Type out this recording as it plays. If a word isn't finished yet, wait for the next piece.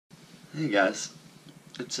Hey guys,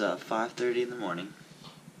 it's 5:30 in the morning.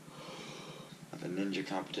 I have a ninja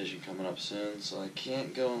competition coming up soon, so I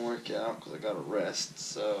can't go and work out because I gotta rest.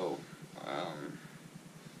 So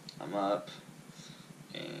I'm up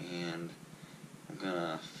and I'm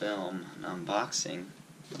gonna film an unboxing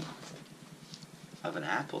of an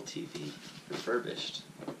Apple TV Refurbished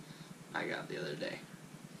I got the other day.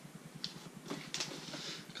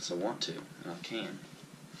 Because I want to, and I can.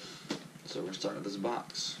 So we're gonna start with this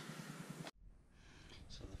box.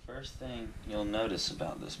 So the first thing you'll notice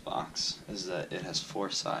about this box is that it has 4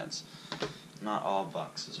 sides. Not all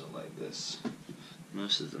boxes are like this.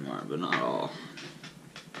 Most of them are, but not all.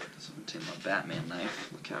 So I'm gonna take my Batman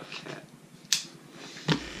knife. Look out, cat.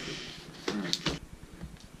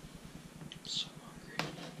 So hungry.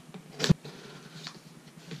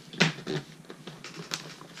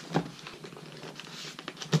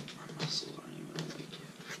 My muscles aren't even awake yet.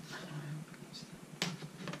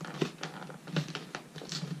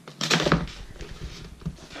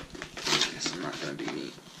 I guess I'm not gonna be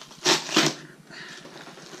me.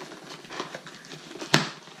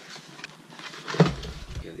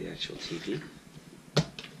 You have the actual TV.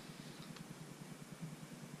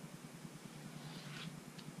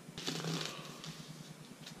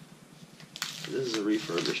 This is a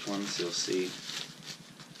refurbished one, so you'll see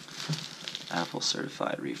Apple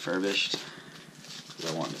certified refurbished.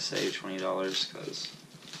 Because I wanted to save $20, because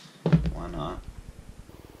why not?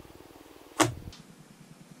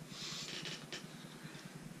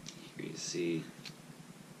 Here you see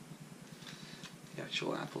the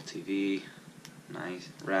actual Apple TV, nice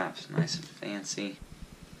wrapped, nice and fancy.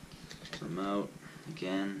 Remote,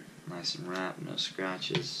 again, nice and wrapped, no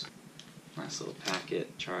scratches. Nice little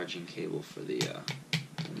packet, charging cable for the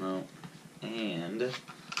remote, and a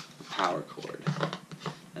power cord.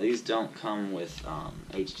 Now these don't come with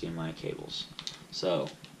HDMI cables, so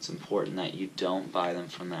it's important that you don't buy them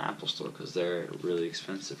from the Apple Store because they're really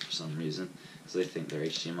expensive for some reason, because they think their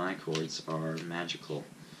HDMI cords are magical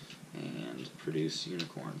and produce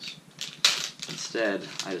unicorns. Instead,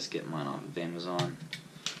 I just get mine off of Amazon.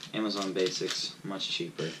 Amazon Basics, much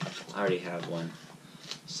cheaper. I already have one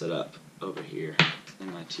set up over here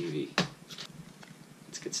in my TV.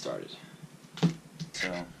 Let's get started.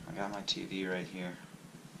 So I got my TV right here.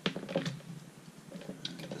 I'll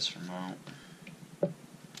get this remote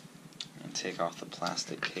and take off the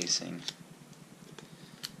plastic casing.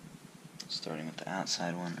 Starting with the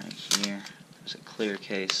outside one right here. There's a clear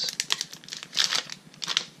case.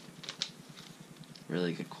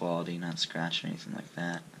 Really good quality, not scratched or anything like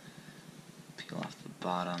that. Peel off the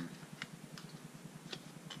bottom.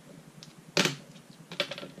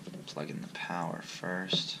 Plug in the power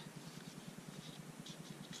first.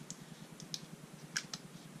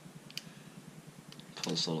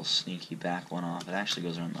 Pull this little sneaky back one off. It actually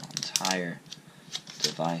goes around the entire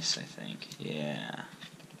device, I think. Yeah.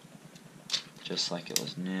 Just like it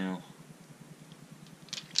was new.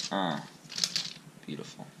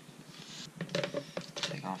 Beautiful.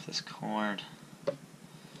 Take off this cord.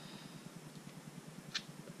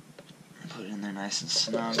 Put it in there nice and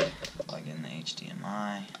snug. Plug in the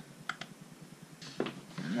HDMI.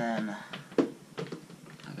 And then I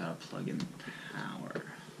gotta plug in the power.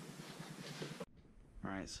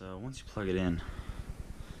 Alright, so once you plug it in,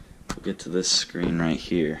 we'll get to this screen right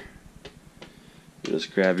here. You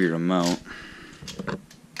just grab your remote.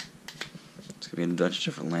 It's gonna be in a bunch of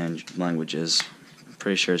different languages. I'm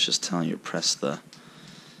pretty sure it's just telling you to press the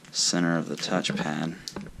center of the touchpad.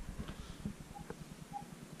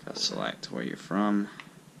 Gotta select where you're from.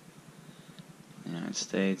 United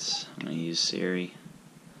States. I'm gonna use Siri.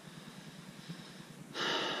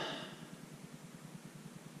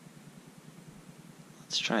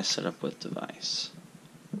 Let's try setup with device.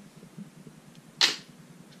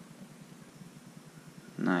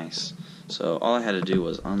 Nice. So all I had to do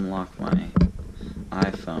was unlock my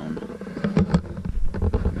iPhone,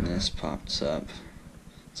 and this pops up.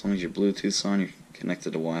 As long as your Bluetooth's on, you're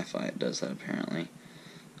connected to Wi-Fi. It does that apparently.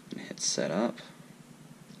 I'm gonna hit setup.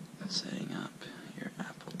 Setting up your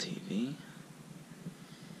Apple TV.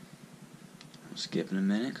 I'm just giving a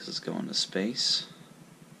minute because it's going to space.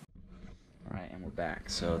 Alright, and we're back.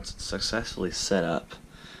 So it's successfully set up.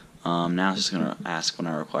 Now it's just going to ask when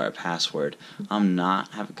I require a password. I'm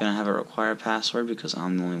not going to have it require a password because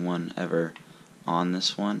I'm the only one ever on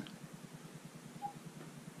this one.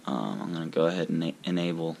 I'm going to go ahead and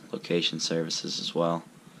enable location services as well.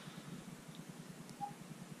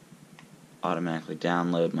 Automatically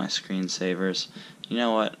download my screensavers. You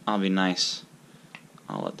know what? I'll be nice.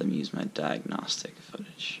 I'll let them use my diagnostic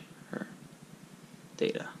footage or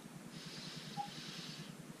data.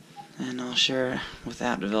 and I'll share it with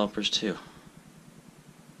app developers too.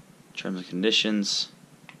 Terms and conditions.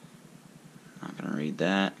 Not going to read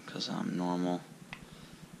that because I'm normal.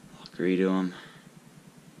 I'll agree to them.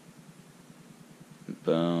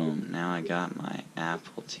 Boom. Now I got my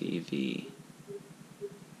Apple TV.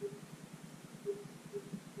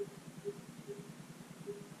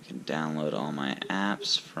 I can download all my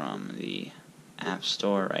apps from the App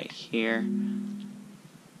Store right here. And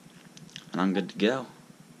I'm good to go.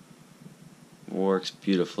 Works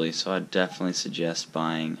beautifully, so I definitely suggest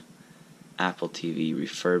buying Apple TV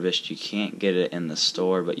Refurbished. You can't get it in the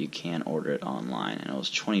store, but you can order it online, and it was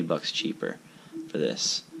 $20 cheaper for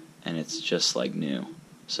this, and it's just like new.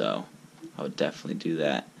 So I would definitely do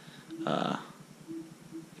that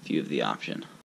if you have the option.